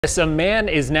A man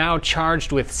is now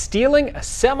charged with stealing a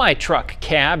semi-truck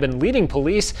cab and leading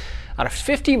police on a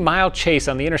 50-mile chase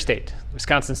on the interstate.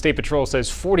 Wisconsin State Patrol says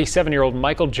 47-year-old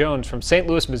Michael Jones from St.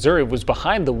 Louis, Missouri was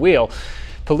behind the wheel.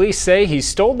 Police say he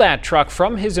stole that truck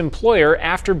from his employer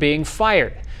after being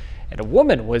fired. And a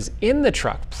woman was in the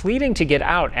truck pleading to get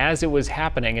out as it was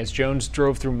happening as Jones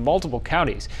drove through multiple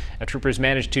counties. Troopers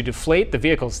managed to deflate the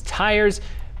vehicle's tires,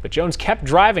 but Jones kept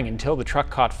driving until the truck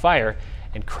caught fire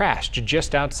and crashed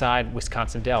just outside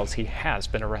Wisconsin Dells. He has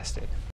been arrested.